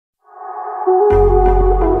Robert's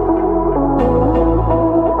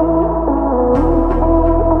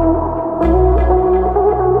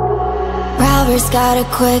got a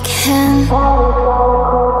quick hand.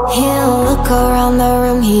 He'll look around the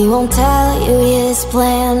room, he won't tell you his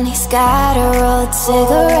plan. He's got a rolled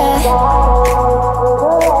cigarette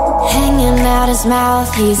hanging out his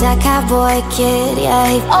mouth, he's that cowboy kid,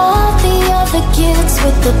 yeah. All the other kids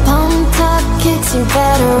with the pumped up kicks, you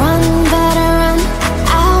better run,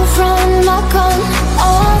 I'll run my gun.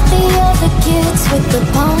 All the other kids with the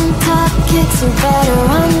pumped up kicks, you better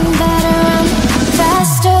run,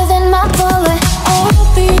 faster than my bullet. All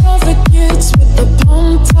the other kids with the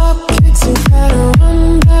pumped up kicks, you better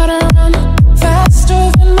run,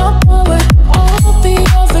 faster than my bullet. All the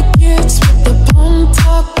other kids with the pumped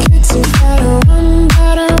up kicks, you better run,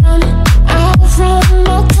 I'll run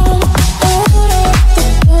my gun.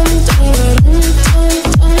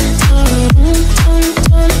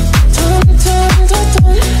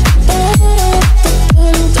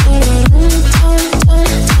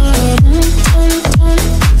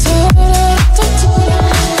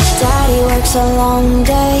 A long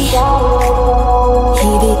day. He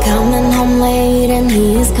be coming home late, and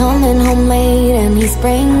he's coming home late, and he's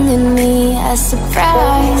bringing me a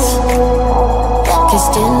surprise. Cause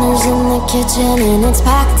dinner's in the kitchen and it's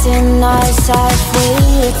packed in ice. I've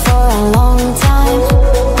waited for a long time.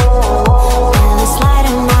 Well, this light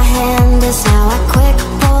in my hand is how I quick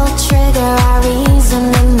pull trigger. I reason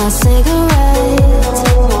in my cigarette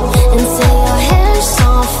and say your hair's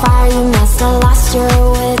on fire, you must have lost your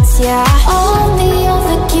wits, yeah. All the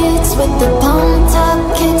other kids with the pumped up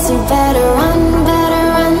kicks, you better run,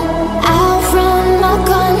 I'll run my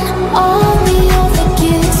gun. All the other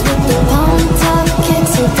kids with the pumped up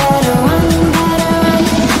kicks, you better run,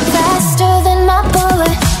 faster than my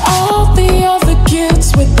bullet. All the other kids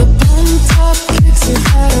with the pumped up kicks, you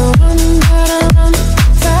better run,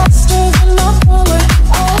 faster than my bullet.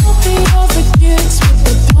 All the other kids with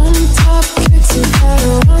the pumped up kicks, you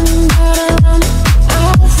better run,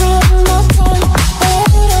 I'll run my gun.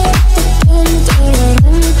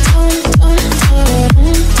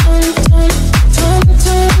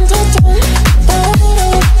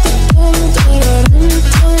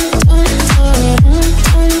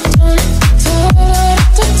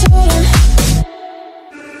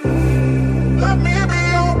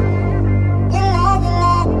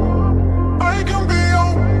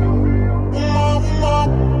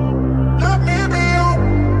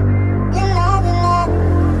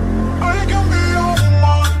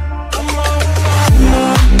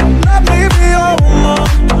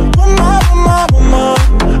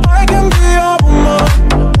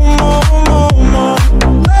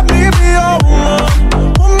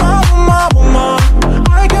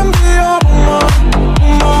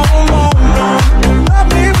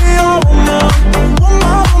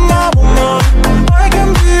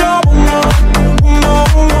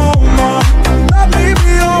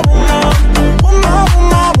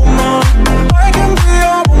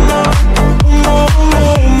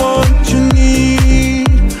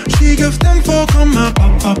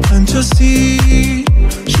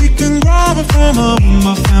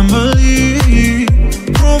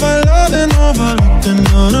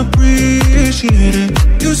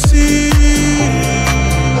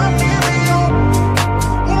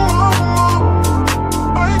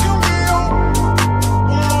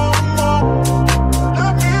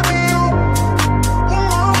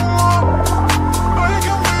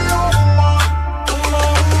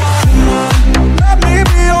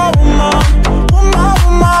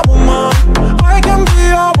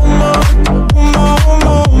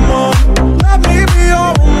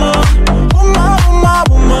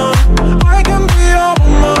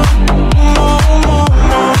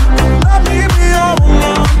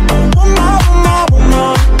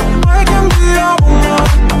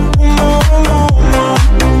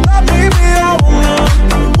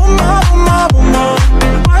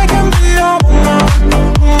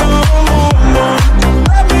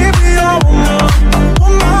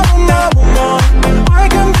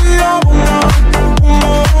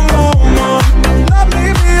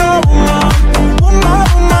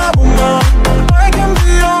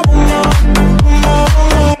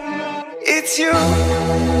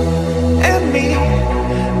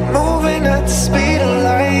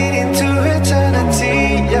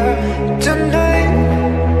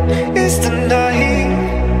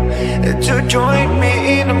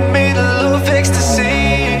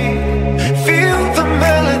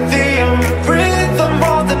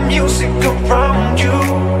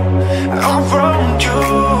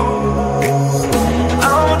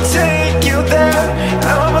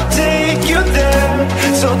 I'ma take you there,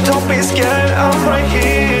 so don't be scared.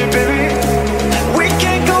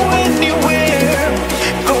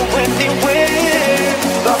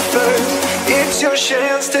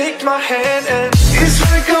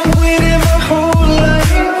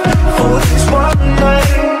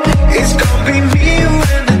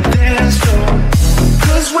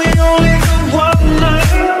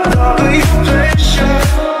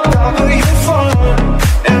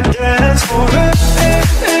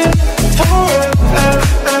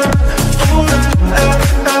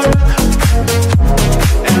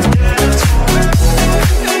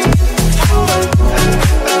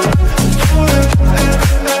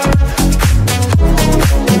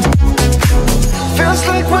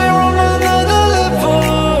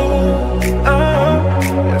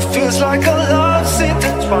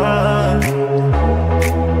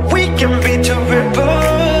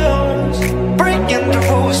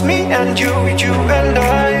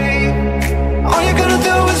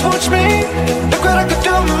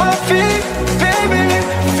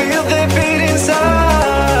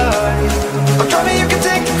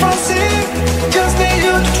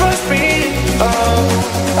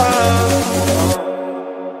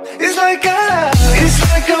 It's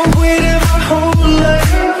like I'm waiting my whole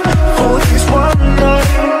life for this one night.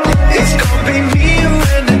 It's gonna be me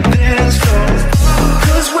and the dance floor,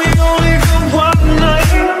 'cause we only got one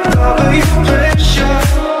night. Double your pleasure,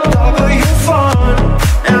 double your fun,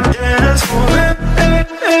 and dance forever.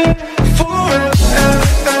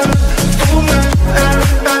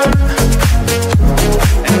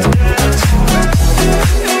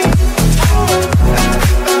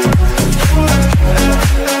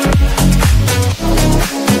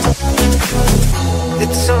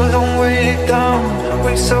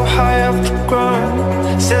 So high off the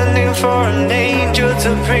ground, sending for an angel to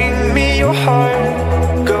bring me your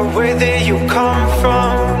heart. Girl, where did you come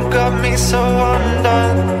from? Got me so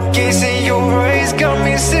undone. Gazing your eyes got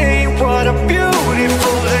me saying, what a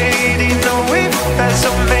beautiful lady. No if as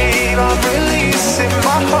a maid, I'm releasing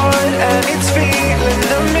my heart and it's feeling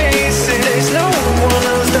amazing. There's no one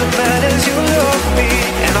else that matters. You love me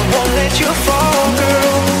and I won't let you fall,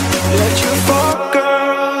 girl. Let you fall, girl.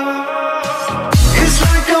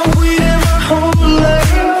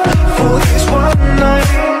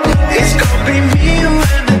 It's gonna be me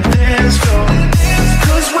and the dance floor,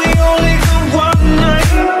 'cause we only got one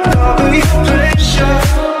night. Double your pleasure,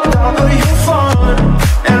 double your fun,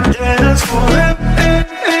 and dance forever.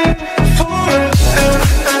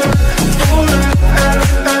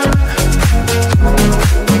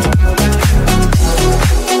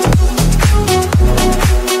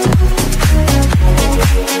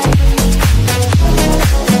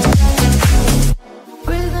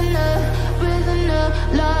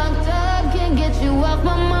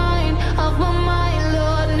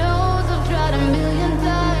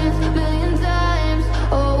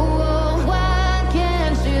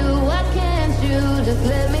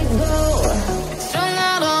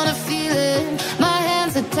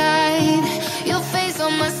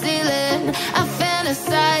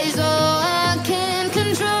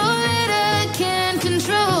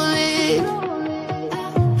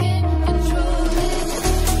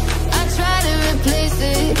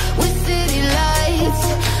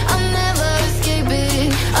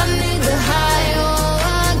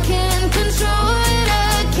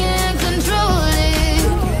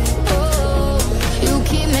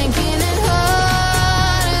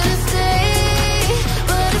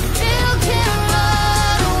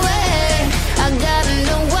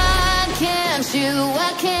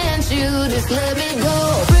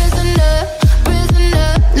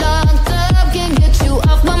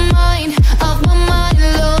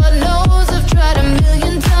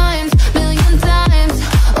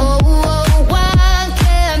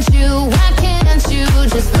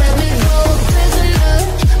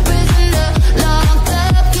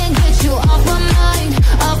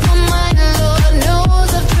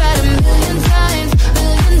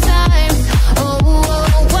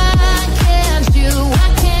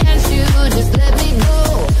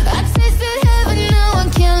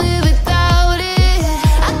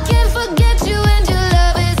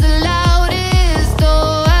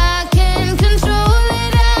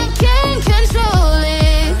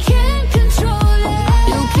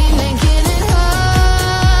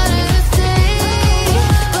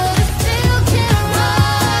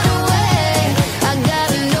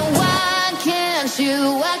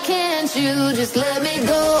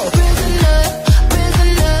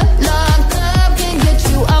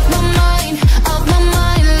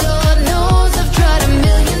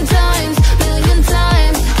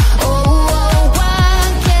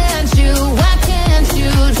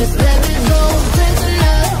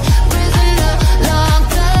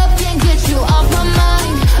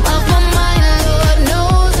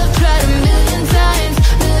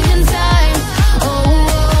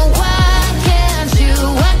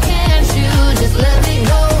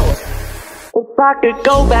 I could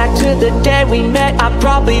go back to the day we met, I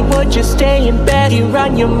probably would just stay in bed. You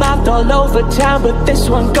run your mouth all over town, but this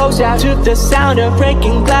one goes out to the sound of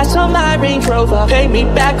breaking glass on my Range Rover. Pay me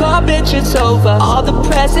back, oh bitch, it's over. All the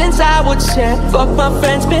presents I would send, fuck my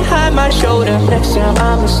friends behind my shoulder. Next time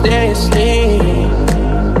I'ma stay asleep,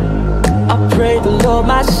 I pray the Lord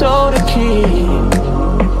my soul to keep.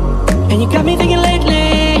 And you got me thinking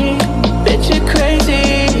lately, bitch, you're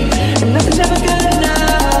crazy, and nothing's ever good enough.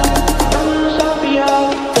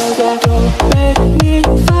 Don't make me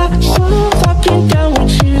fall so fucking down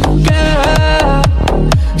with you, girl.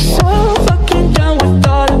 So fucking down with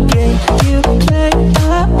all the games you play. I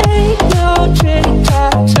ain't no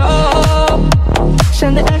tic-tac-toe.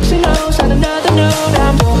 Send the X and O, send another note.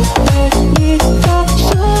 I'm gonna make me fall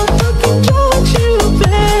so fucking down with you,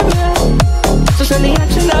 baby. So send the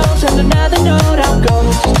X and O, send another note. I'm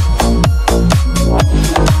gonna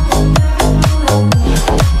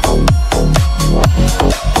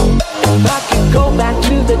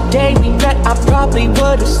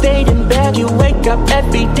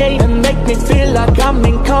every day and make me feel like I'm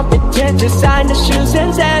incompetent. Designer shoes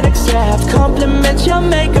and Xanax abs, compliments your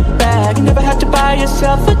makeup bag. You never have to buy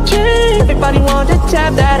yourself a drink. Everybody want to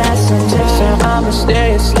tap that Ascence, so I'ma stay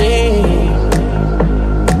asleep.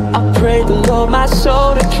 I pray the Lord my soul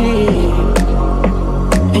to keep.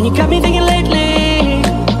 And you got me thinking lately,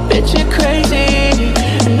 bitch you're crazy,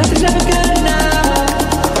 and nothing's ever good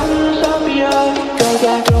enough. Don't be your girl,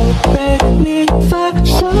 yeah, don't make me fuck.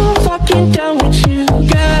 So fucking done with you,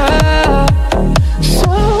 girl.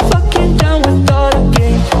 So fucking done with all the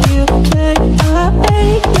games you play. I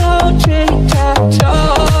ain't no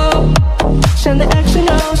tic-tac-toe. Send the X and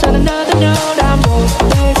O's on another note. I won't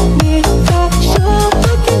make me fuck. So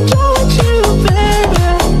fucking done with you, baby.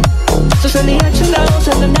 So send the X and O's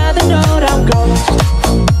on another note. I'm ghost.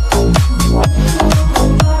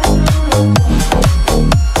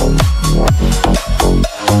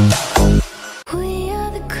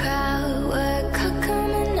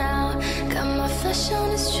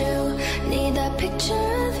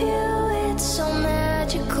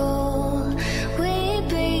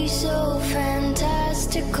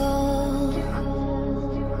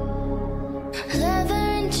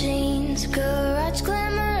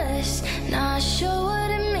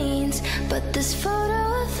 This photo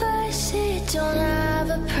of us, it don't have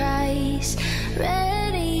a price.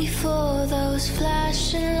 Ready for those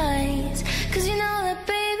flashing lights, 'cause you know that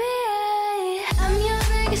baby I'm your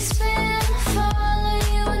biggest fan. I'll follow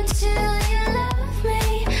you until you love me.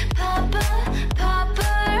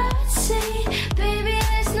 Paparazzi, baby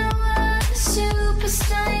there's no other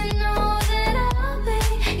superstar. You know that I'll be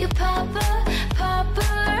your paparazzi.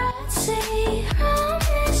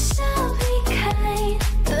 Promise I'll be kind,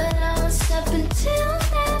 but I'll stop until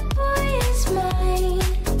that boy is mine.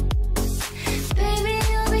 Baby,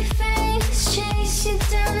 you'll be famous, chase you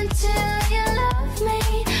down until you love me.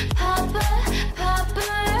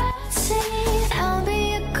 Paparazzi. I'll be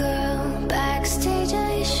a girl backstage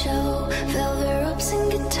at your show, velvet ropes and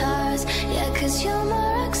guitars. Yeah, 'cause you're my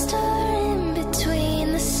rock star in between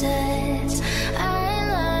the sets.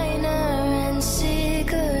 Eyeliner and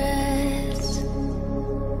cigarettes.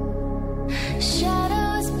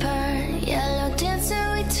 Shadows burn, yellow dancer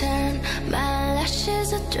we turn. My lashes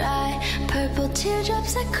are dry, purple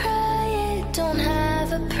teardrops I cry. It don't have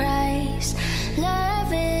a price.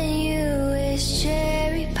 Loving you is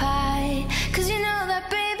cherry pie, 'cause you know that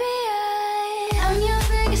baby I'm your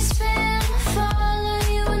biggest fan. I'll follow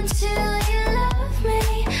you until you love me.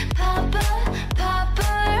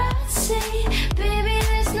 Paparazzi, baby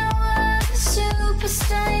there's no other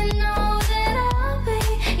superstar. You know that I'll be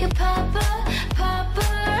your paparazzi.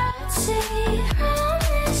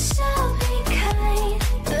 Promise I'll be kind,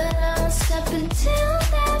 but I'll stop until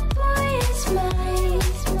that boy is mine.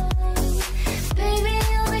 Baby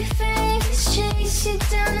you'll be famous, chase you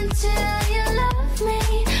down until you love me.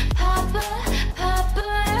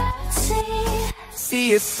 Paparazzi. See,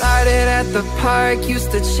 it started at the park, used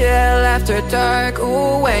to chill after dark.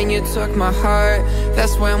 Ooh, when you took my heart,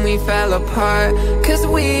 that's when we fell apart. 'Cause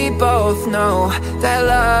we both know that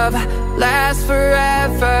love lasts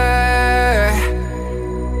forever.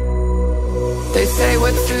 They say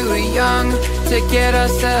we're too young to get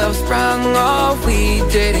ourselves sprung. Oh, we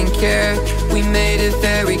didn't care, we made it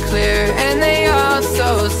very clear. And they also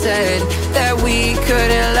said that we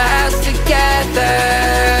couldn't last together.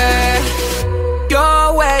 You're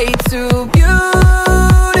way too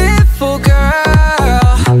beautiful,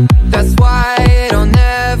 girl. That's why it'll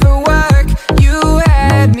never work. You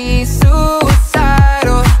had me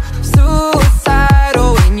suicidal, suicidal.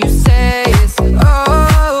 When you say it's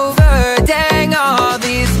over, dang, all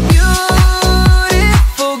these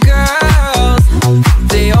beautiful girls,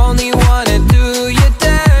 they only wanna do you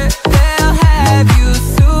dirt. They'll have you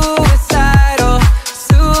suicidal,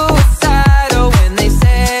 suicidal. When they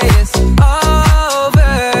say it's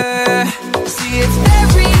over, see, it's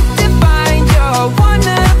very divine. You're one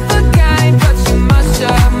of a kind, but you must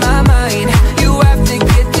shut my mind. You have to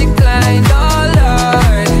get declined, oh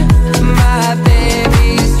Lord. My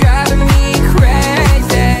baby's driving me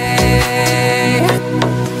crazy.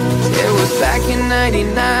 It was back in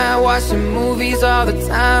 '99, watching movies all the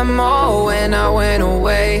time. Oh, when I went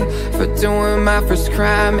away for doing my first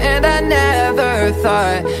crime. And I never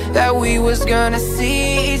thought that we was gonna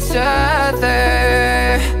see each other.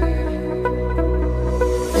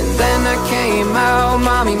 And then I came out,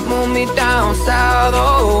 mommy moved me down south.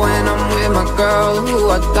 Oh, when I'm with my girl who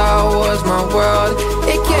I thought was my world,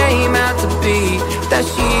 it came out to be that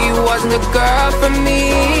she wasn't the girl for me.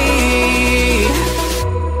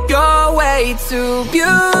 You're way too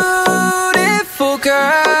beautiful,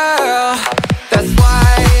 girl. That's why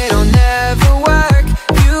it'll never work.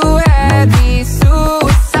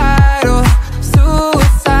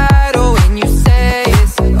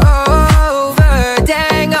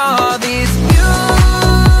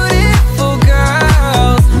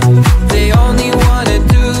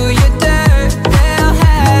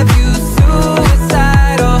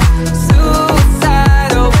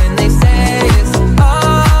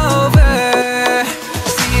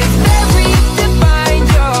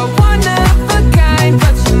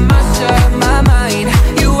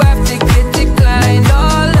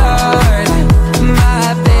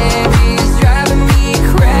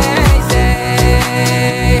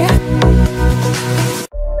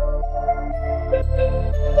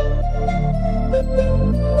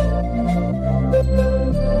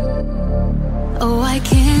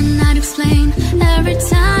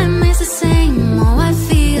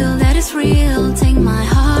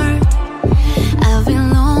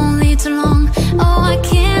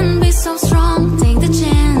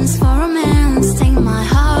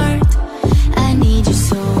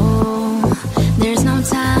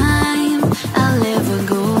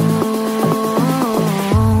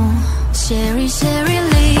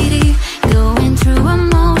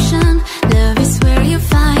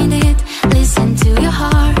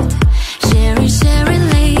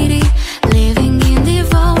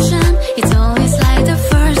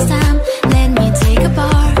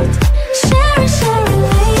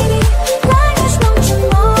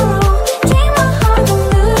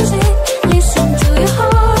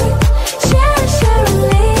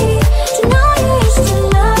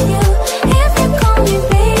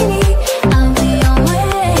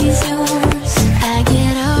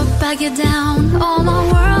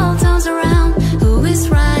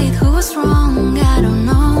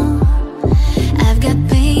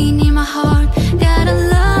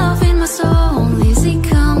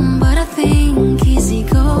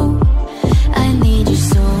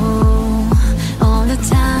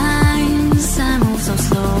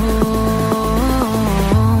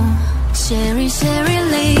 Cheri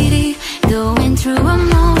lady, going through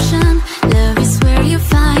emotion. Love is where you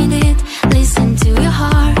find it. Listen to your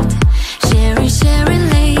heart. Cheri, Cheri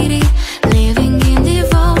lady, living in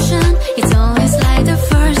devotion. It's always like the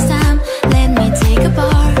first time. Let me take a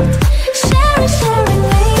part. Cheri, Cheri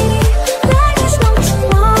lady, like there's no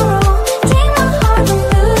tomorrow. Take my heart, don't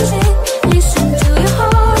lose it. Listen to your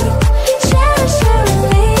heart. Cheri, Cheri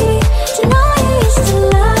lady, to know you is to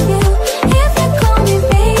love you. If you call me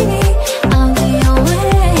baby, I'll be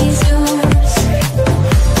always yours.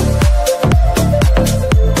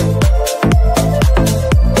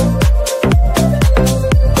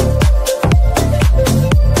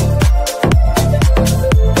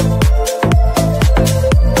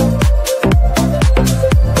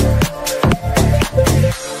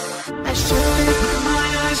 I should open my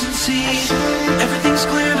eyes and see everything's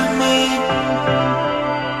clear to me.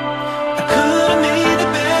 I could have made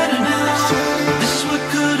it better now. This is what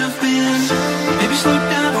could have been. Maybe slow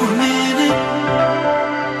down for a minute.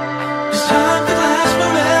 This time could last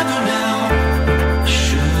forever now. I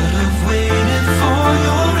should have waited for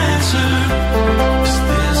your answer. 'Cause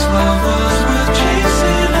this love was worth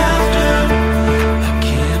chasing after. I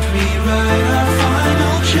can't rewrite our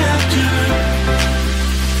final chapter.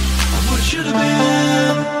 What should have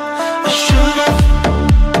been, I should have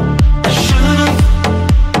lied to, I should have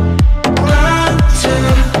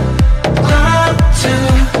lied to,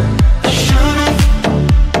 I should have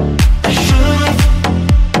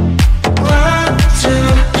lied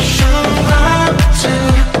to,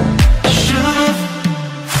 I should have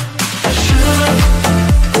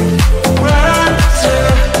lied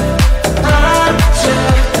to,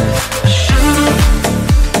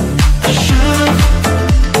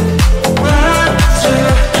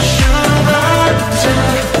 I should have lied to,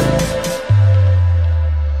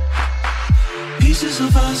 pieces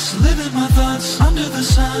of us live in my thoughts under the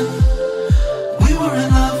sun. We were in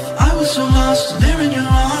love, I was so lost there in your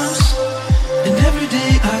arms. And every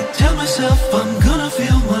day I tell myself I'm gonna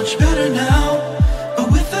feel much better now. But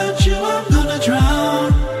without you I'm gonna drown.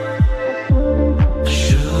 I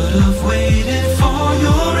should have waited for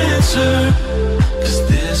your answer. 'Cause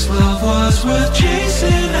this love was worth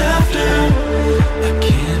chasing after. I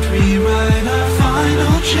can't rewrite our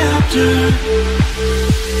final chapter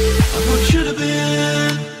of what should have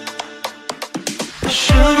been. I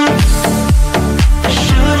should have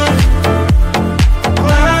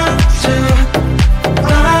lied to, I should have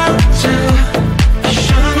lied to, I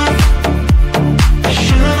should have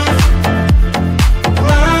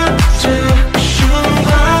lied to, I should have lied to, I should have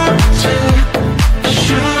lied to, I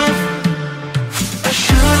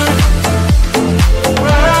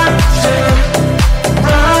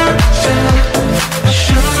should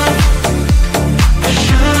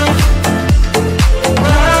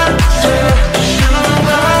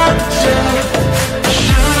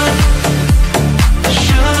have.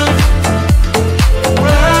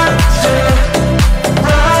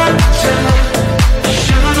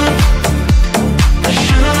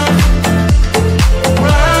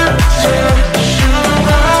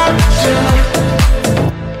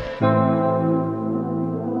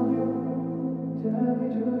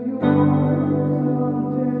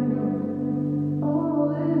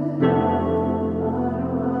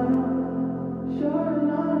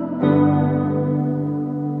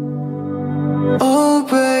 Oh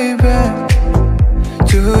baby,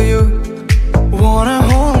 do you wanna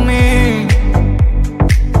hold me?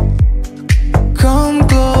 Come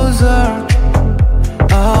closer,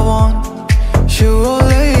 I want you, oh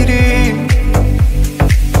lady.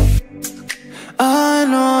 I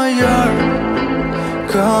know you're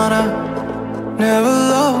gonna never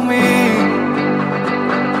love me.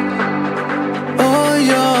 Oh,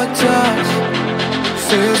 your touch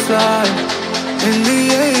feels like in the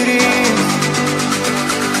 80s.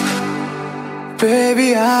 Baby,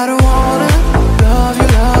 I don't wanna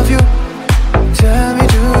love you. Tell me,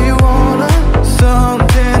 do you wanna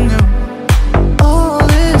something new? All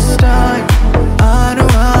this time, I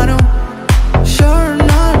know, sure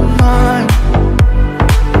not mine.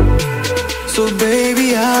 So baby,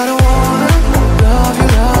 I don't wanna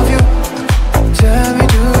love you. Tell me,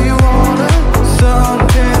 do you wanna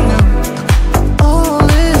something new? All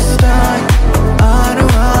this time, I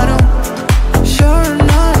know, sure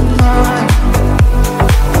not mine.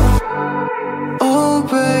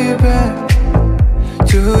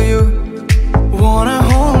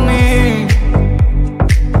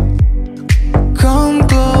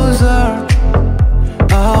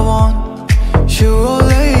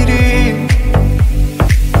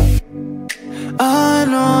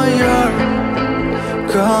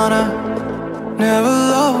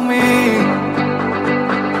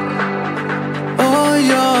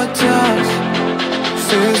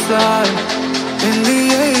 feels like in the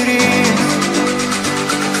 80s.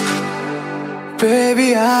 Baby,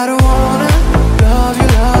 I don't wanna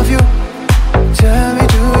love you. Tell me,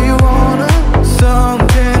 do you wanna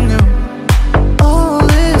something new? All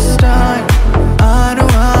this time, I know,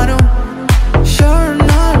 sure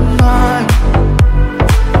not mine.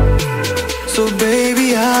 So baby,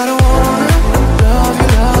 I don't wanna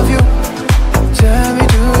love you. Tell me,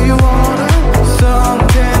 do you wanna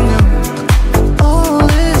something new? All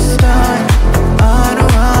this time, I know,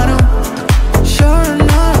 sure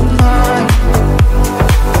not mine.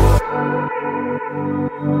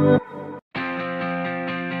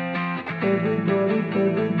 Everybody,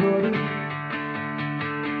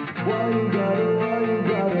 why you gotta?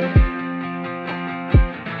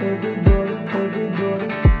 Everybody, why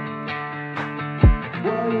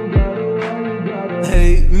you gotta?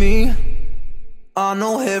 Hate me? I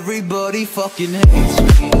know everybody fucking hates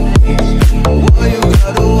me. Why you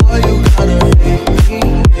gotta hate me?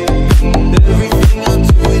 Everything I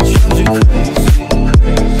do, it drives you crazy.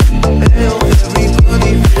 Hell,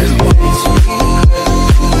 everybody hates me.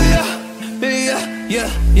 Yeah.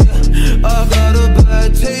 I got a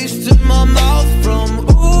bad taste in my mouth from I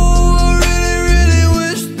really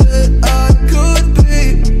wish that I could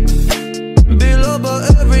be loved by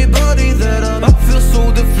everybody that I feel so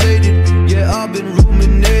deflated. Yeah, I've been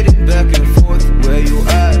ruminating back and forth. Where you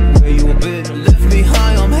at? Where you been? Left me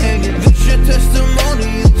high, I'm hanging. This your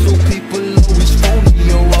testimony. So people always phone me.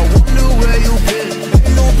 Yo, I wonder where you been.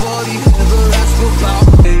 Ain't nobody ever asked about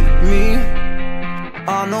hate me. I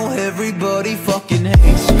know everybody fucking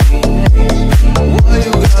hates me. Why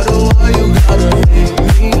you gotta hate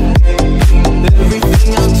me?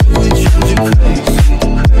 Everything I do, it drives you crazy.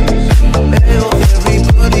 Hell,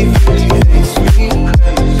 everybody really hates me.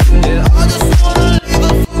 Yeah, I just wanna leave a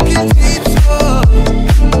fucking deep scar.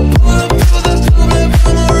 Pull up to the top like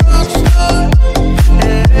I'm a rock star.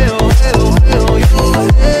 Hell, you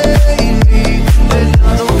hate me. And I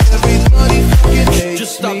know everybody fucking hates me.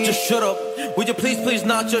 Just stop, just shut up. Would you please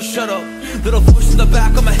not just shut up? Little voice in the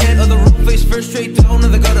back of my head, on the wrong face first, straight down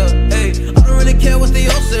in the gutter. Hey, I don't really care what they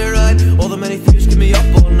all say, right? All the many fears keep me up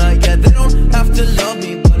all night. Yeah, they don't have to love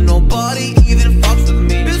me, but nobody even fucks with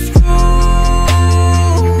me. It's true.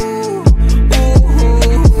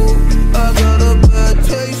 Ooh, I got a bad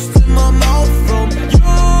taste in my mouth from you.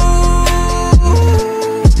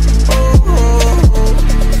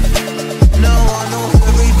 Now I know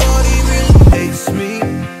everybody really hates me.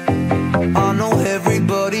 I know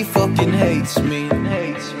everybody fucking hates me.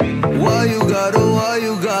 Why you gotta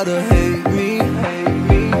hate me?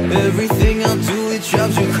 Everything I do, it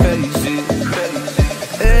drives you crazy.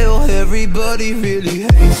 Hell, everybody really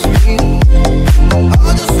hates me.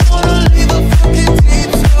 I just wanna leave a fucking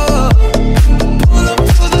deep scar. Pull up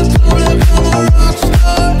to the top like I'm a rock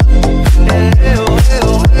star. Hell,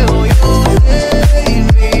 you hate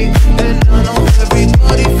me. And I know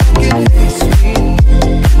everybody fucking hates me.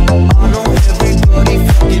 I know everybody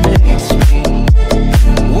fucking hates me.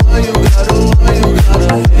 Why you gotta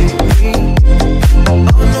hate me? I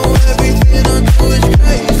know everything I do is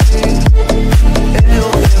crazy.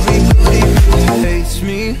 Hell, everybody really hates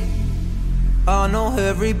me. I know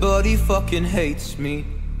everybody fucking hates me.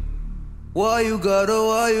 Why you gotta?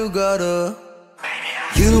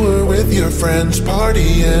 You were with your friends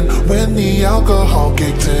partying when the alcohol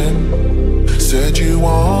kicked in. Said you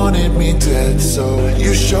wanted me dead, so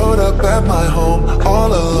you showed up at my home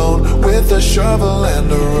all alone with a shovel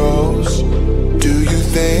and a rose. Do you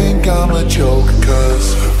think I'm a joke?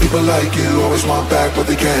 Cause people like you always want back what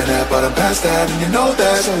they can't have, but I'm past that and you know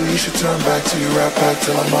that. So you should turn back to your rap pack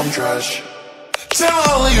till I'm trash. Tell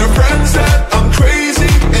all of your friends that I'm crazy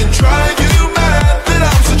and drive you mad, that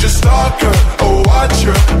I'm such a stalker, a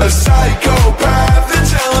watcher, a psychopath. Then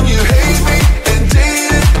tell them you hate me and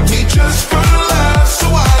dated me just for laughs.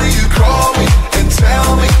 So why do you call me and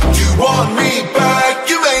tell me you want me back?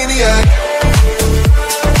 You maniac.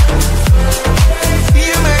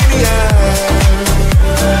 You maniac.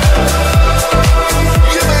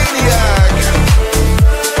 You maniac.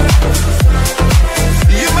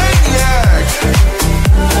 You maniac.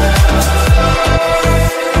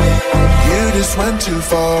 You just went too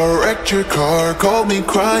far, wrecked your car, called me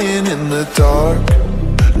crying in the dark.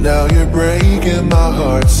 Now you're breaking my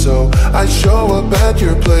heart, so I show up at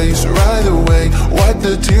your place right away, wipe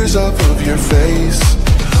the tears off of your face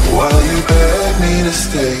while you beg me to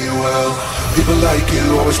stay. Well, people like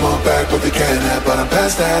you always want back what they can't have, but I'm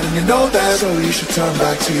past that and you know that. So you should turn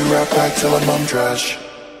back to your rap pack till I'm trash.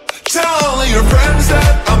 Tell all of your friends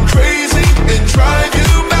that I'm crazy and drive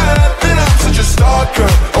you mad, that I'm such a stalker,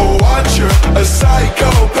 a watcher, a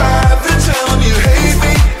psychopath. Then tell them you hate me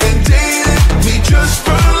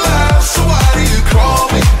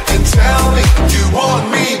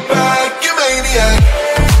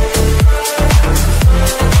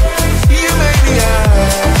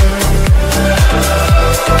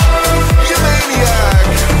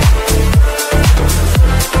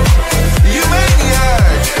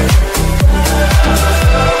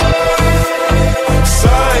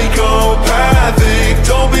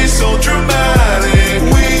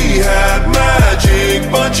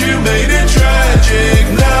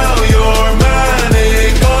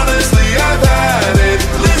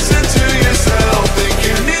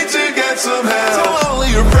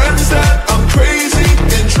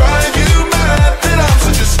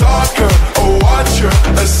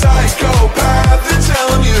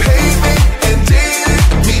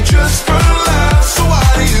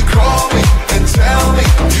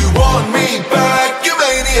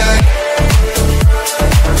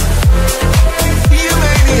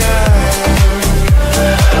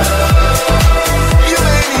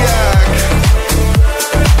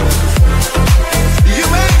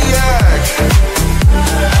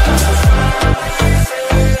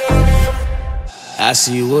I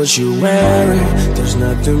see what you're wearing, there's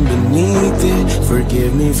nothing beneath it.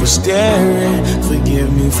 Forgive me for staring,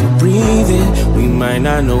 forgive me for breathing. We might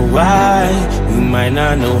not know why, we might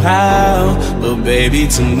not know how, but baby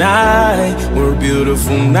tonight, we're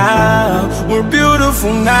beautiful now. We're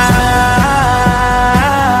beautiful now.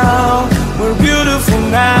 We're beautiful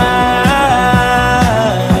now.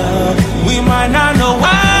 We might not know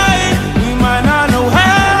why, we might not know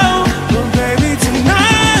how, but baby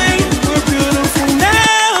tonight, we're beautiful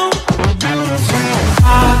now. We're beautiful.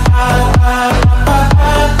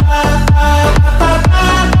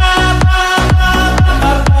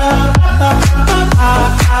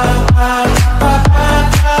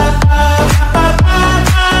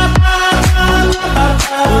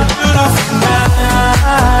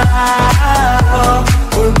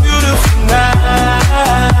 We're beautiful now.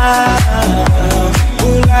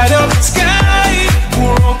 We'll light up the sky,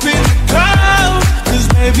 we'll open the clouds, 'cause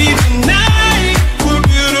baby tonight, we're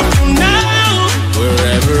beautiful now.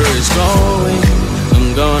 Wherever it's going, I'm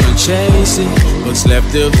gonna chase it. What's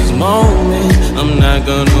left of this moment, I'm not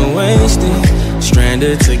gonna waste it.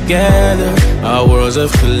 Stranded together, our worlds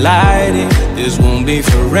have collided. This won't be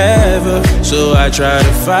forever, so I try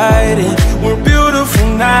to fight it. We're beautiful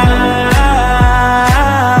now.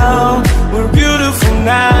 We're beautiful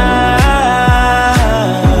now.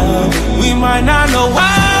 We might not know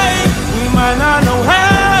why, we might not know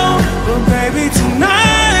how, but baby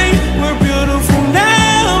tonight, we're beautiful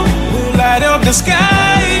now. We'll light up the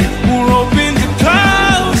sky, we'll open the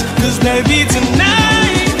clouds, 'cause baby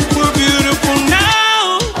tonight, we're beautiful now.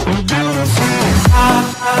 We're beautiful.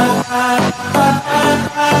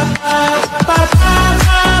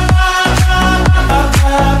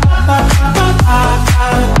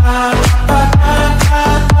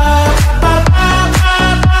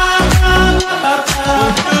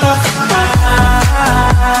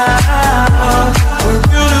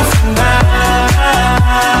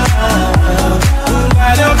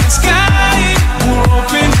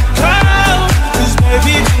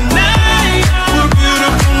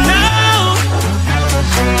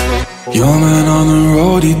 Your man on the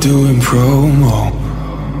road, he doing promo.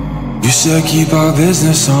 You said keep our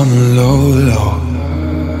business on the low, low.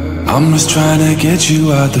 I'm just trying to get you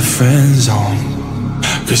out the friend zone,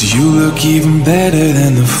 'cause you look even better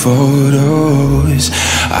than the photos.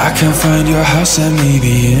 I can't find your house, send me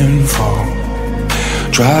the info.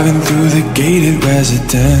 Driving through the gated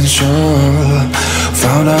residential,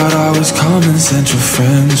 found out I was coming, sent your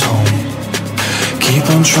friends home. Keep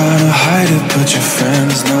on trying to hide it, but your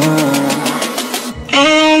friends know. I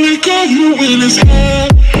only got you when it's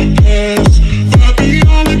hard, yes. I be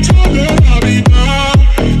on the toilet, I be down,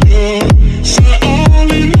 yo. Say I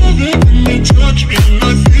only love it when you touch me, and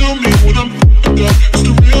I feel me when I'm f***ed up. It's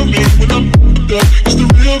the real me when I'm f***ed up. It's the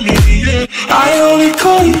real me, yeah. I only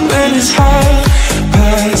call you when it's hard,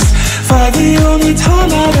 past 5, the only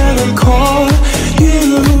time I'd ever call you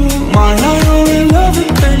mine. I only love it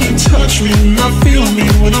when you touch me, and I feel me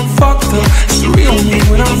when I'm fucked up. It's the real me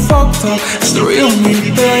when I'm fucked up. It's the real me,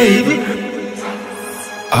 baby.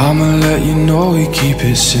 I'ma let you know we keep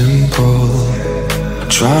it simple.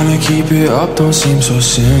 Trying to keep it up don't seem so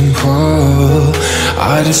simple.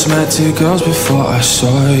 I just met 2 girls before I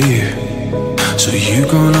saw you, so you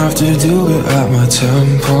gon' have to do it at my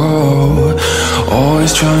tempo.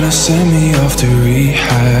 Always trying to send me off to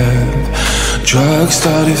rehab. Drugs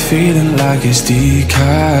started feeling like it's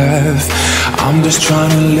decaf. I'm just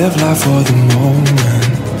trying to live life for the moment,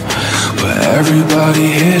 but everybody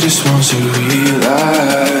here just wants to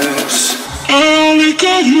relax. I only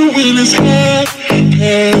got you when it's hot,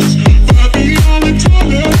 yes. I be on the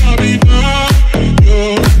toilet, I be down, yo.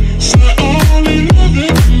 Say I only love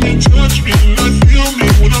it when you touch me, and I feel me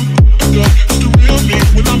when I'm f***ed up. It's the real me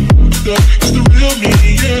when I'm f***ed up. It's the real me,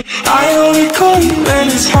 yeah. I only call you when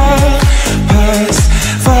it's hot, past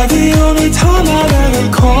 5, the only time I'd ever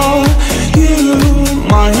call you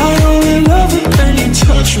mine. I only love it when you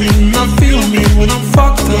touch me, and I feel me when I'm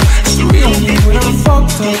fucked up. It's the real me when I'm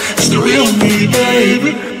fucked up. It's the real me,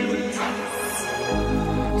 baby.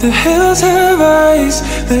 The hills have eyes,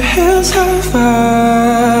 the hills have eyes.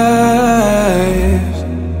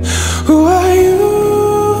 Who are you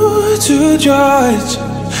to judge?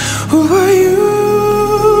 Who are you?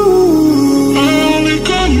 I only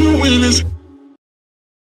got you when it's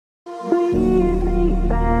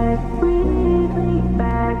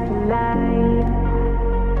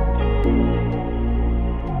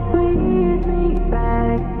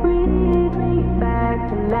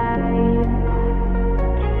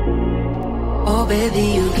Oh baby,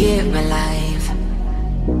 you give me life.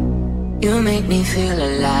 You make me feel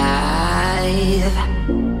alive.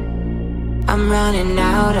 I'm running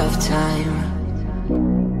out of time.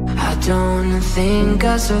 I don't think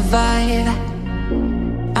I'll survive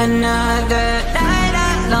another night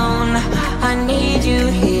alone. I need you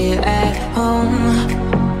here at home.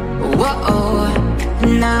 Whoa,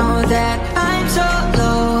 now that I'm so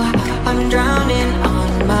low, I'm drowning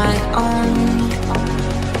on my own.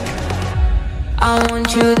 I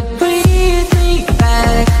want you to breathe me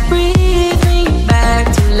back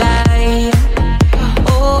to life.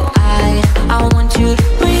 Oh, I want you to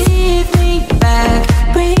breathe me back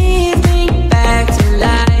to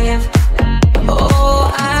life.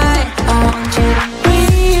 Oh, I want you to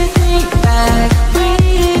breathe me back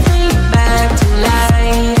to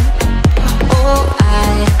life. Oh, I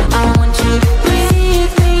want you to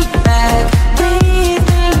breathe me back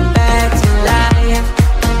to life.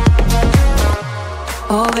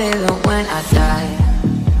 Oh, baby, when I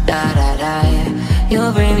die,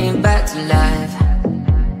 you'll bring me back to life.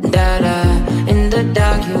 In the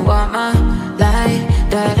dark, you are my light.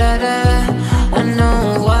 I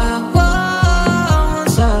know I won't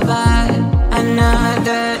survive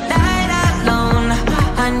another night alone.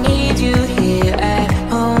 I need you here at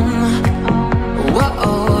home.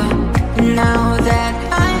 Whoa, now that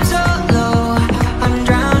I'm so low, I'm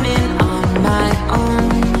drowning on my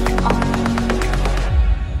own.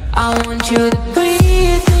 I want you to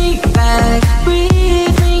breathe me back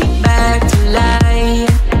to life.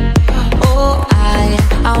 Oh,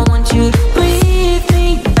 I want you to breathe me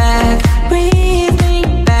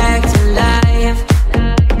back to life.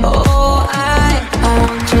 Oh, I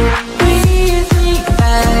want you to breathe me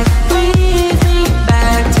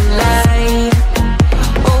back to life.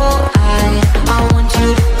 Oh, I want you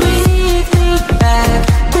to breathe me back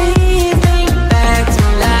to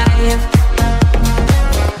life.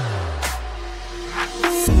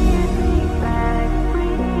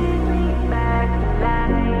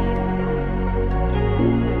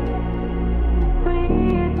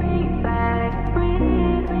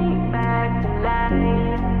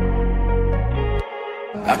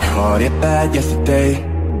 I caught it bad yesterday.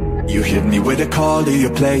 You hit me with a call to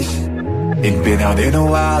your place. Ain't been out in a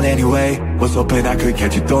while anyway. Was hoping I could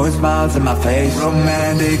catch you throwing smiles in my face.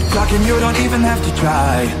 Romantic talking, you don't even have to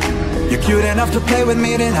try. You're cute enough to play with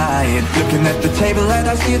me tonight. Looking at the table and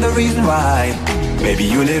I see the reason why. Baby,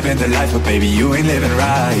 you living the life, but baby, you ain't living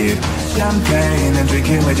right. Champagne and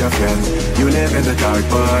drinking with your friends. You live in the dark,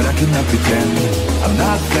 but I cannot pretend. I'm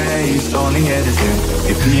not faced, only innocent.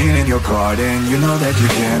 If being in your garden, you know that you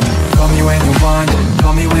can. Call me when you want,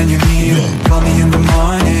 call me when you need. Call me in the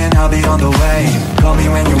morning, I'll be on the way. Call me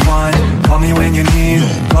when you want, call me when you need.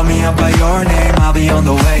 Call me up by your name, I'll be on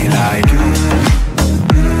the way. Like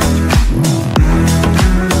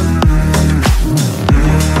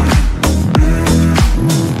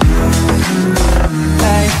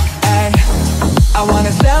I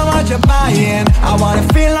wanna sell what you're buying. I wanna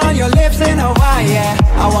feel on your lips in Hawaii.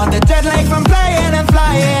 I want the jet lag from playing and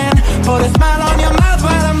flying. Put a smile on your mouth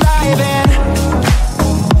while I'm driving.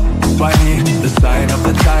 By me, the sign of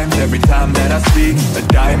the times every time that I speak. A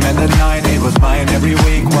dime and a nine, it was mine every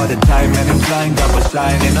week. What a time and it's blind, God was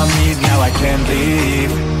shining on me. Now I can't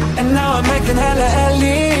leave. And now I'm making hella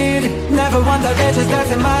lead. Never want the bitches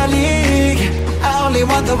that's in my league. I only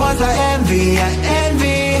want the ones I envy.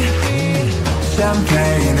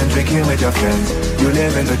 Champagne and drinking with your friends. You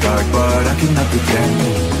live in the dark, but I cannot pretend.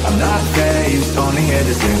 I'm not faced, only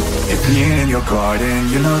innocent. If being in your garden,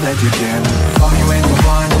 you know that you can. Call me when you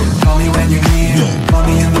want, call me when you need. Call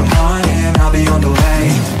me in the morning, I'll be on the way.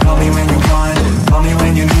 Call me when you want, call me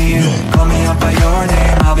when you need. Call me up by your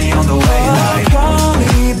name, I'll be on the way. Like, call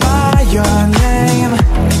me by your name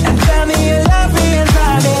and tell me you love me in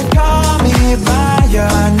private. Call me by your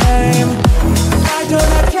name. I do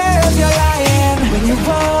not care if you're lying. When you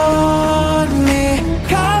want me,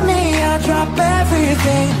 call me, I'll drop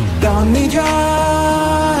everything. Don't need your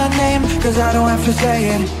name, cause I don't have to say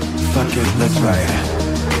it. Fuck it, let's ride.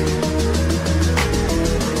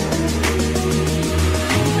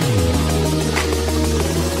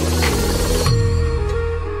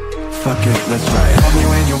 Fuck it, let's ride. Call me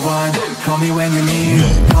when you want, call me when you need.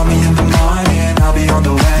 Call me in the morning, I'll be on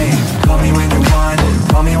the way. Call me when you want,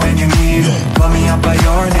 call me when you need. Call me up by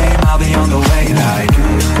your name, I'll be on the way. Like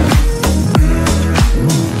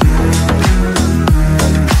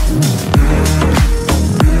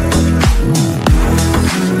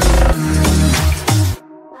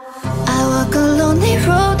I walk a lonely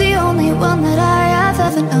road, the only one that I have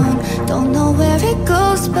ever known. Don't know where it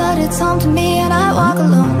goes, but it's home to me and I walk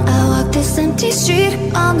alone. I walk this empty street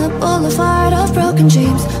on the boulevard of broken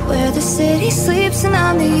dreams, where the city sleeps and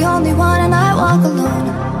I'm the only one and I walk alone.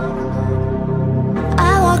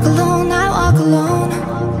 I walk alone, I walk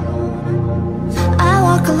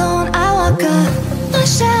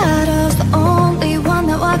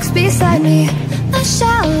beside me. A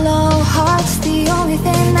shallow heart's the only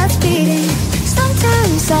thing that's beating.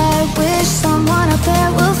 Sometimes I wish someone up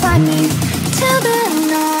there will find me. Till then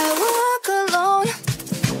I walk alone.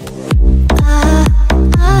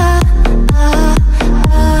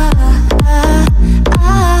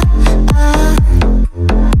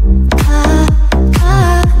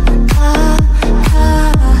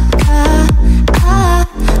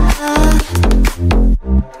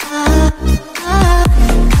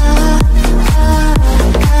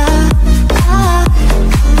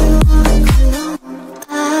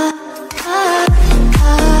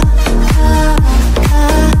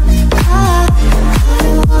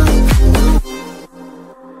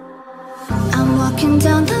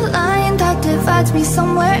 Me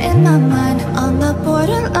somewhere in my mind, on the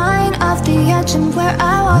borderline of the edge and where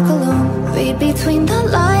I walk alone. Read between the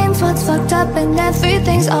lines, what's fucked up and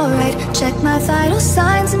everything's alright. Check my vital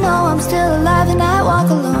signs and know I'm still alive and I walk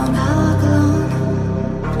alone. I walk alone.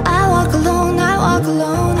 I walk alone. I walk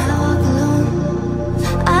alone. I walk alone.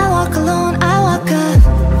 I walk alone. I walk up.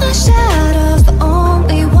 My shadow's the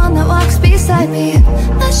only one that walks beside me.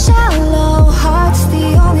 My shallow heart's the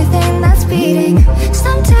only thing that's beating.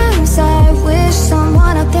 Sometimes I wish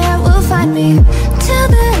someone up there will find me. Till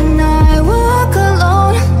then I walk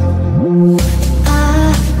alone.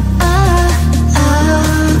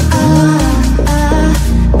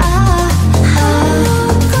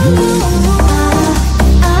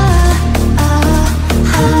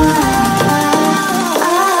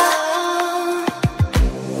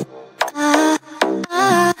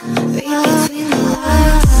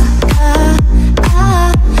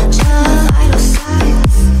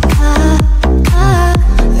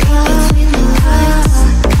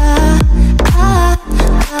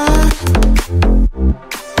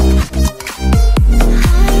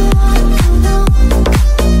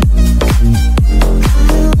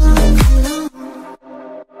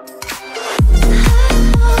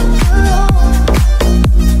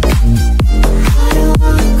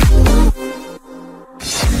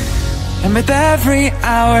 Every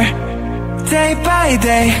hour, day by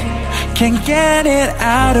day, can't get it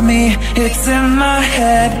out of me. It's in my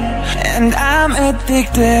head, and I'm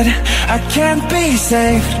addicted. I can't be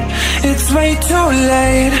saved, it's way too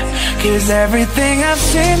late. Cause everything I've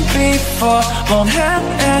seen before won't have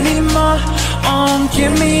anymore. Won't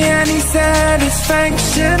give me any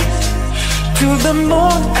satisfaction. To the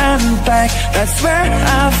moon and back, that's where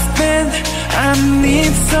I've been. I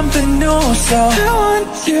need something new, so I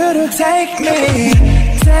want you to take me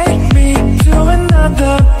to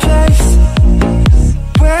another place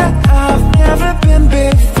where I've never been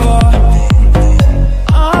before.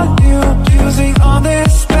 Are you using all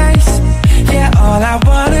this space? Yeah, all I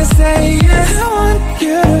wanna say is I want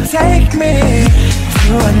you to take me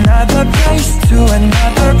to another place, to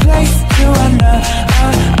another place, to another.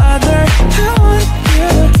 I want you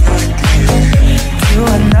to take me to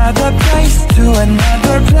another place, to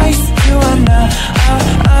another place, to another.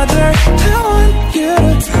 I want you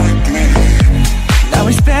to take me. Now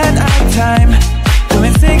we spend our time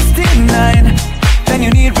doing 69. Then you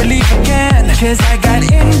need relief again, cause I got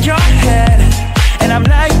in your head. And I'm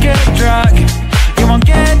like a drug, you won't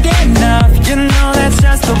get enough. You know that's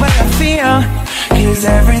just the way I feel. Cause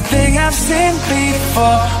everything I've seen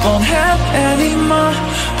before won't have anymore.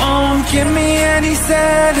 Won't give me any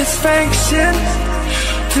satisfaction.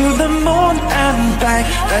 To the moon and back,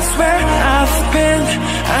 that's where I've been.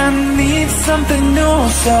 I need something new,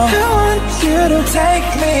 so I want you to take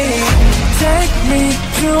me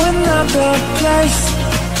to another place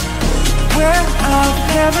where I've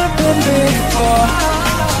never been before.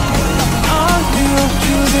 Are you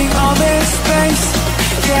using all this space?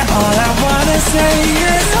 Yeah, all I wanna say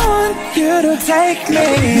is I want you to take me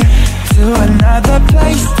to another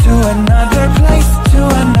place, to another place, to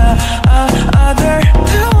another. I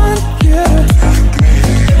want you to take me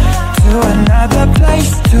to another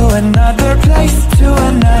place, to another place, to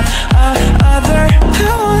another. I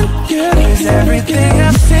want you to. Cause everything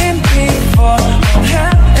I've seen before won't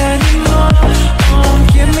have anymore. Won't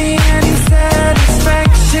give me any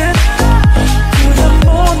satisfaction. To the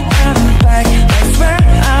moon and back, that's where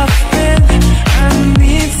I've been. I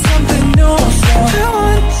need something new, so I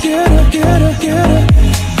want you to.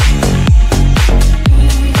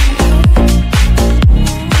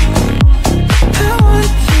 I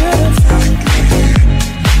want you to take me.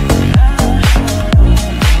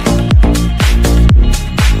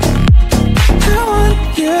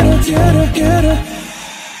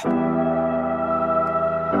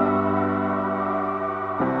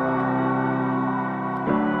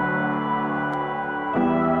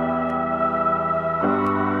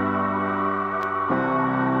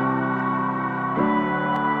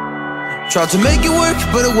 Tried to make it work,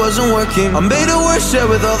 but it wasn't working. I made it worse, yeah,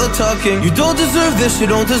 with all the talking. You don't deserve this, you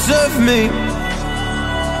don't deserve me.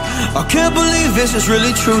 I can't believe this is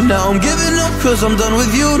really true now. I'm giving up cause I'm done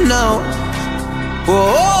with you now.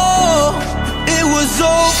 Whoa, it was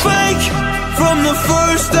all fake from the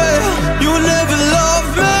first day. You never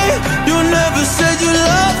loved me, you never said you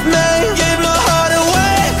loved me. Gave my heart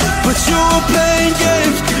away, but you were playing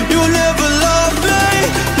games. You never loved me,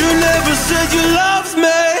 you never said you loved me.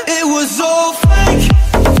 It was all fake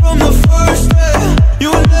from the first day.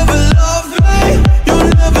 You never loved me, you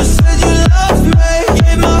never said you loved me.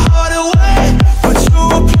 Gave my heart away, but you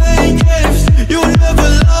were playing games. You never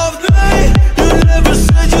loved me, you never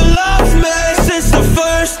said you loved me. Since the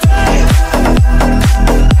first day,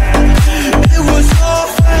 it was all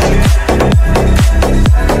fake.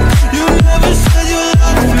 You never said you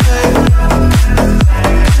loved me,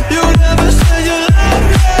 you never said you loved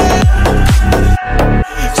me.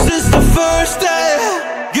 Since the first day,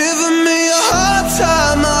 giving me a hard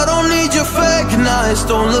time. I don't need your fake nights.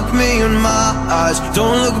 Don't look me in my eyes,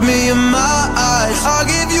 don't look me in my eyes. I'll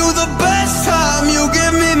give you the best time, you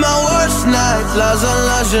give me my worst night. Lies and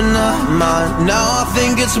lies, you're not mine. Now I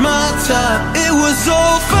think it's my time. It was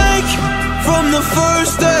all fake from the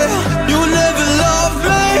first day. You never loved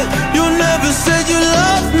me, you never said you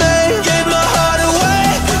loved me. Gave my heart away,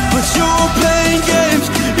 but you were playing games.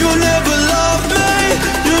 You never loved me,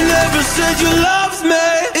 you never said you loved me.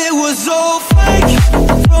 It was all fake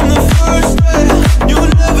from the first day. You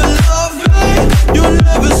never loved me, you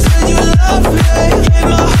never said you loved me. Gave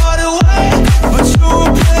my heart away, but you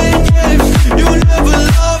were playing games. You never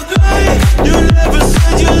loved me, you never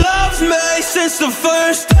said you loved me. Since the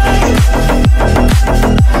first day,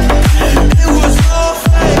 it was all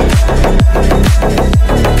fake.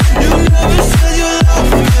 You never said you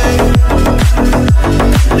loved me,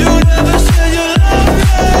 you never said you loved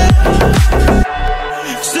me.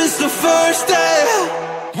 Since the first day.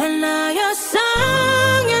 And now your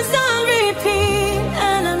song is on repeat,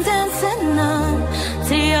 and I'm dancing on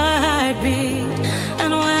to your heartbeat.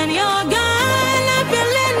 And when you're gone, I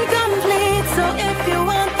feel incomplete. So if you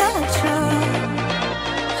want that truth,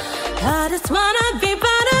 I just wanna be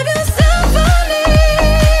part of your symphony.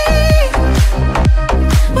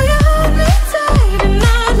 Will you hold me tight and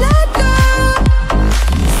not let go?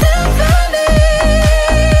 Symphony,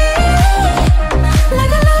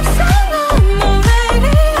 like a love song on the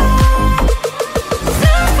radio.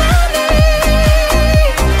 Symphony,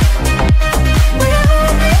 will you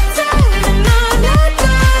hold me tight and not let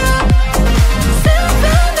go?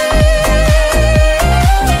 Symphony,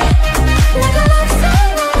 like a love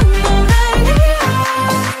song on the radio.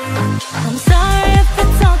 I'm sorry if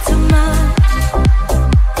it's all too much,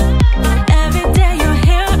 but every day you're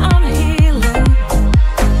here I'm healing.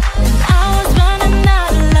 And I was running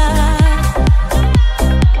out of love.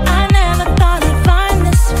 I never thought I'd find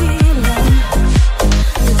this feeling.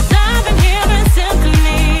 'Cause I've been hearing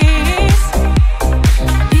symphonies.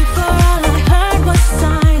 Before all I heard was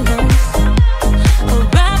silence, a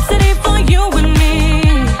rhapsody for you and me.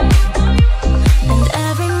 And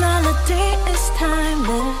every melody is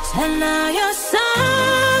timeless. And now your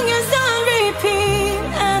song is on repeat,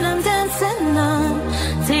 and I'm dancing on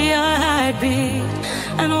to your heartbeat.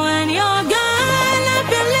 And when you're gone, I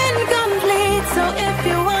feel incomplete. So if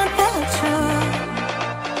you want that truth,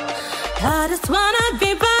 I just wanna be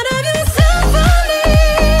part of your symphony.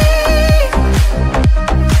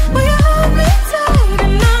 Will you hold me tight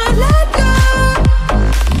and not let go?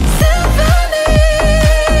 Symphony,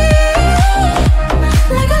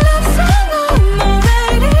 like a love song on the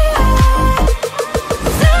radio.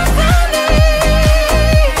 Symphony,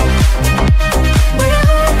 will you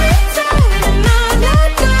hold me tight and not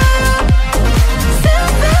let go?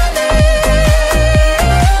 Symphony,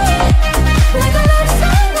 like a love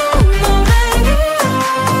song on the radio.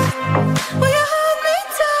 Will you hold me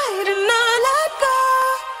tight and not let go?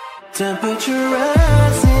 Temperature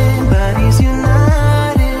rising, bodies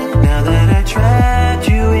united. Now that I trapped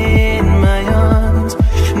you in my arms,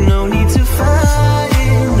 no need to fight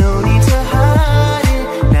it, no need to hide it.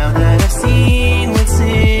 Now that I've seen what's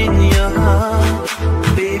in your heart,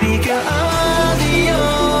 baby girl, I'm the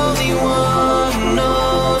only one who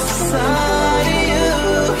knows inside of you.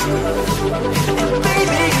 And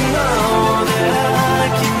baby, you know that I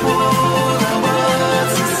can pull out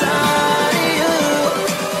what's inside of you.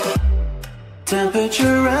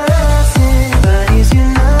 Temperature rising, bodies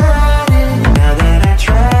united. Now that I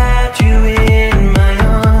trapped you in my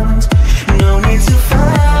arms, no need to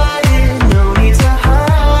fight it, no need to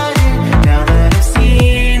hide it. Now that I've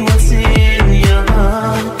seen what's in your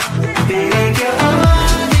heart, baby girl,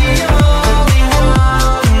 I'm the only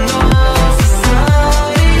one who knows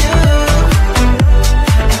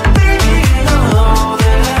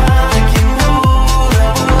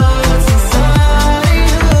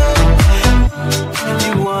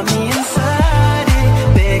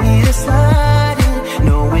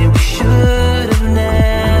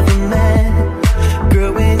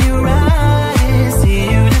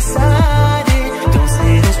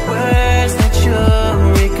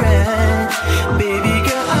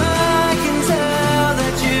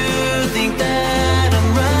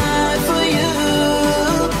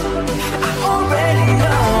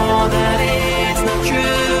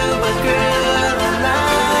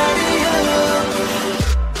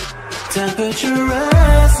put your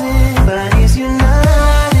eyes in, bodies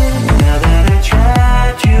united. Now that I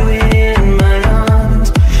trapped you in my arms,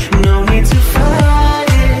 no need to fight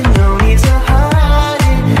it, no need to hide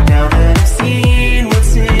it. Now that I've seen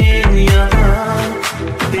what's in your heart,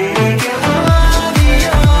 baby girl, I'm the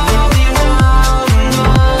only one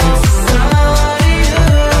what's inside you.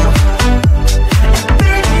 And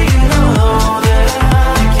baby, you know that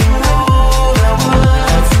I can hold out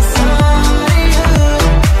what's inside you.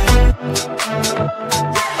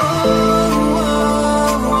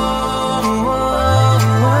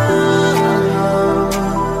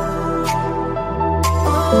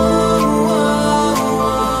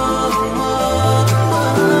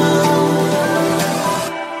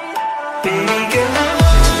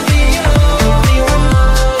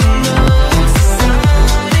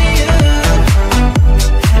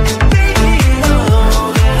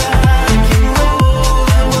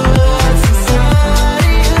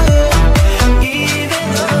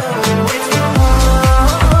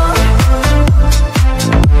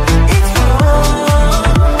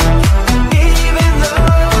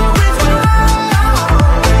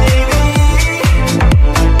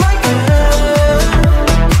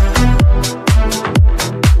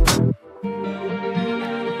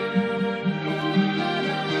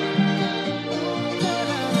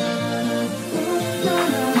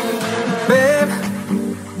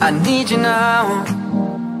 I need you now.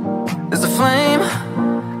 There's a flame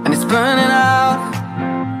and it's burning out.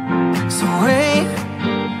 So wait,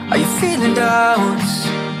 are you feeling doubts?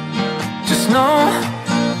 Just know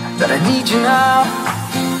that I need you now.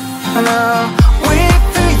 And I'll wait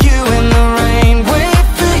for you in the rain, wait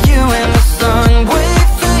for you in the sun, wait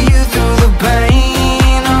for you through the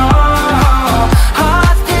pain. Oh,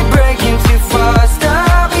 hearts keep breaking too fast,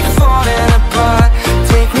 I'll be falling apart.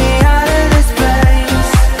 Take me out of this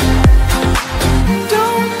place.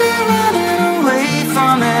 Don't be running away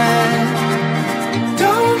from it.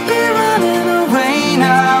 Don't be running away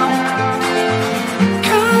now.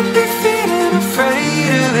 Can't be feeling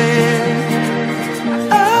afraid of it.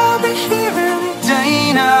 I'll be here any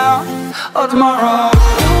day now or tomorrow.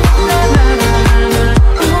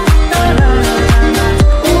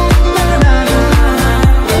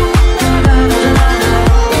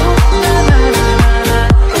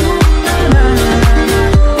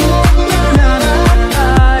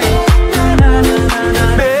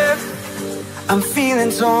 I'm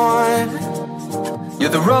feeling torn. You're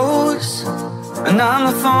the rose and I'm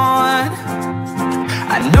the thorn.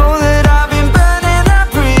 I know that I've been burning our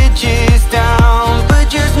bridges down, but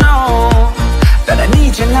just know that I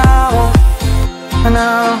need you now. And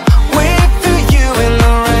I'll wait for you in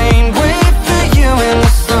the rain, wait for you in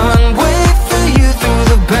the sun, wait for you through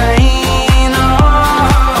the pain.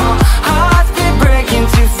 Oh, hearts keep breaking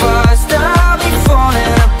too fast, I'll be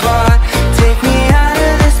falling apart. Take me out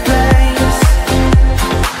of this place.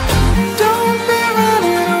 Don't be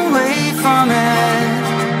running away from it.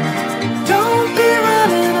 Don't be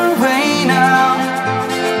running away now.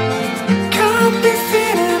 Can't be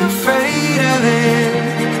feeling afraid of it.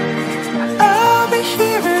 I'll be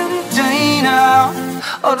here any day now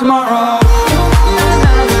or tomorrow.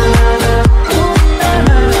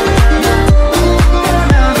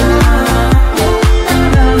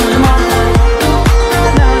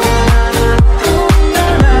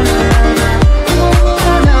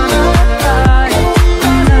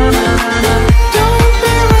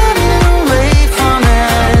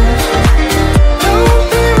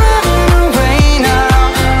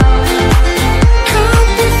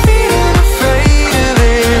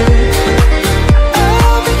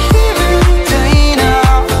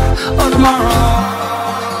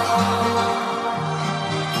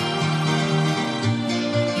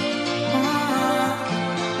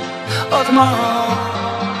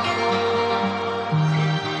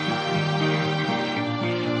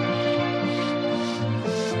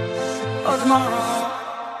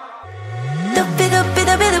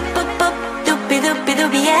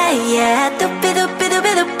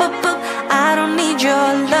 I don't need your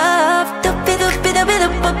love.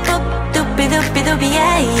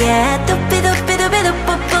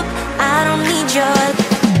 I don't need your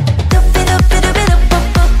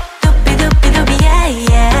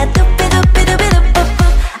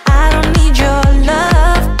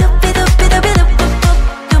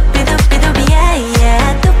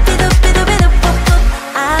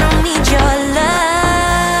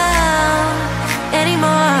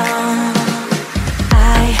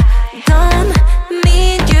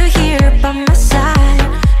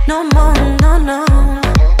no more, no, no.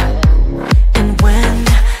 And when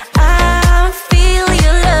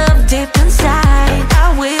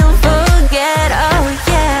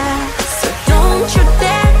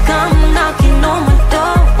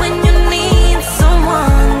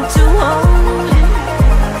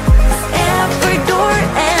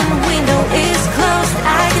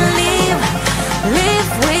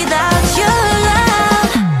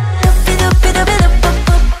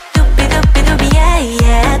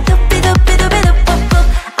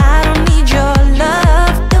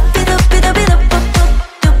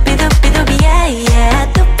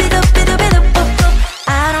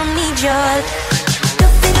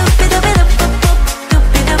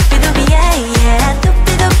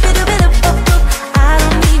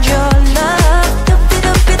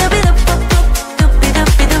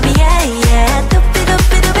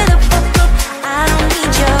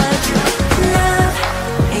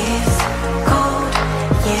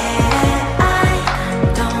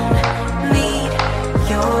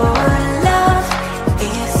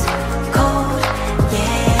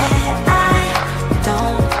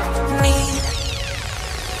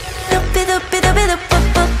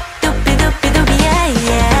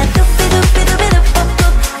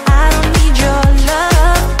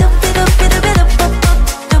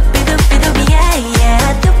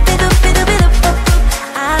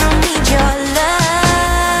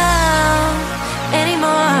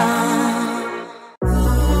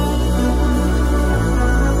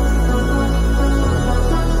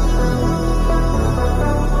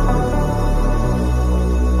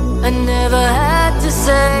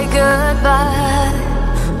say goodbye.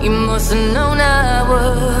 You must have known I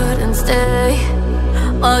wouldn't stay.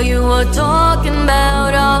 While you were talking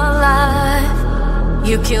about our life,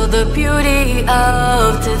 you killed the beauty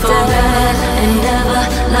of today. Forever and never,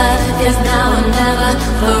 life is now and never.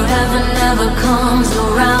 Forever never comes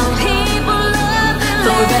around. People love you.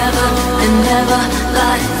 Forever and never,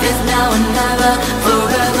 life is now and never.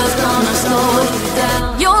 Forever's gonna slow you down.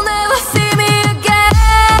 You'll never see me again.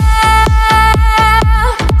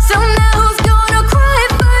 So now who's gonna cry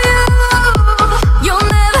for you? You'll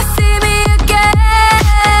never see me again.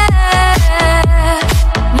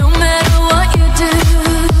 No matter what you do,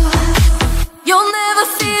 you'll never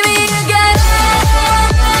see me again.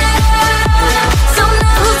 So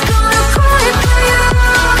now who's gonna cry for you?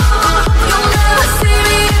 You'll never see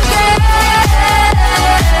me again.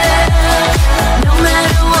 No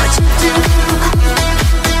matter what you do.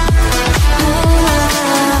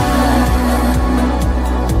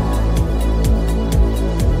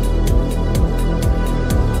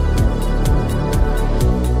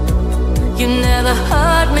 You never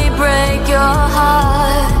heard me break your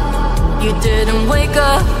heart. You didn't wake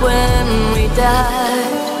up when we died.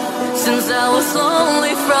 Since I was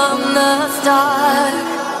lonely from the start,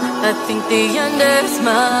 I think the end is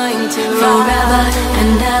mine too. Forever and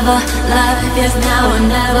never, life is now and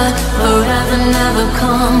never. Forever never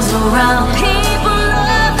comes around. People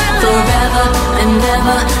love you. Forever and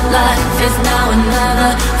never, life is now and never.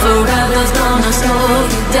 Forever's gonna slow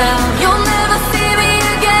you down. You'll never see me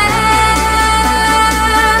again.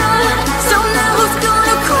 So now who's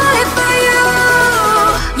gonna cry for you?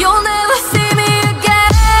 You'll never see me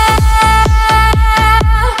again.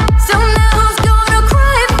 So now who's gonna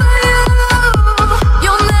cry for you?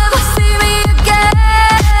 You'll never see me again.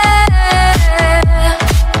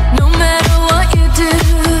 No matter what you do,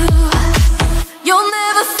 you'll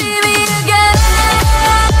never see me again.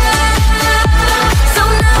 So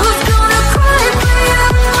now who's gonna cry for you?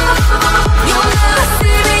 You'll never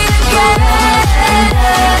see me again.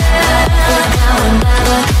 Now and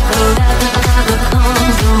never, forever never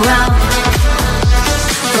comes around.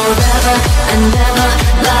 Forever and never,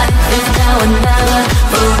 life is now and never.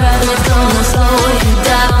 Forever's gonna slow you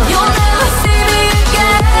down. You'll never see me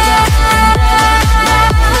again.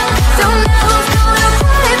 So now who's gonna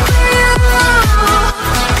cry for you?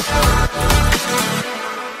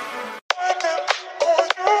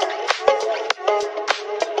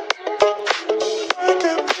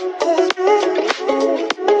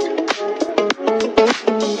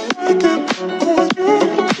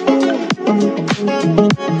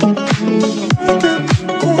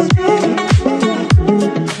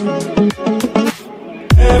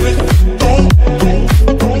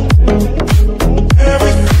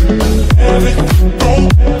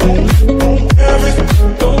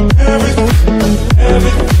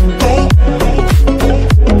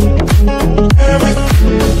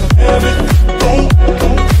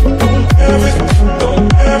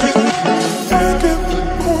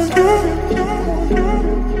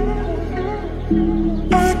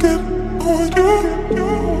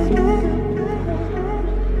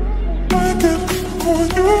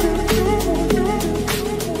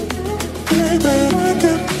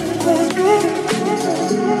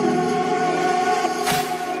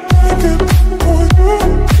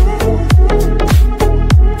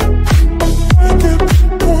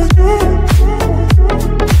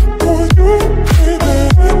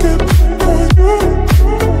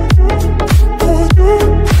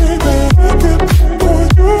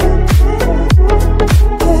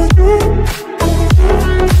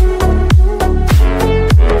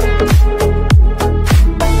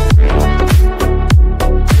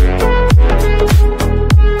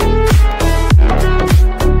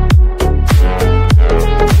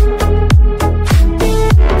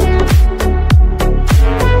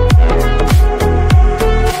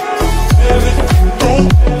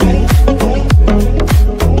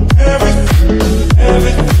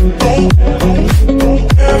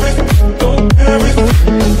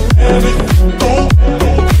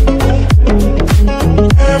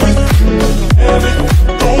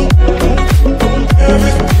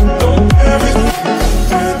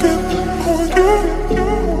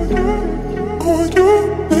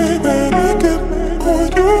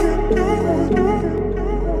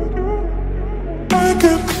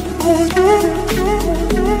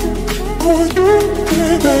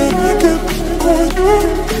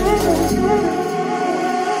 I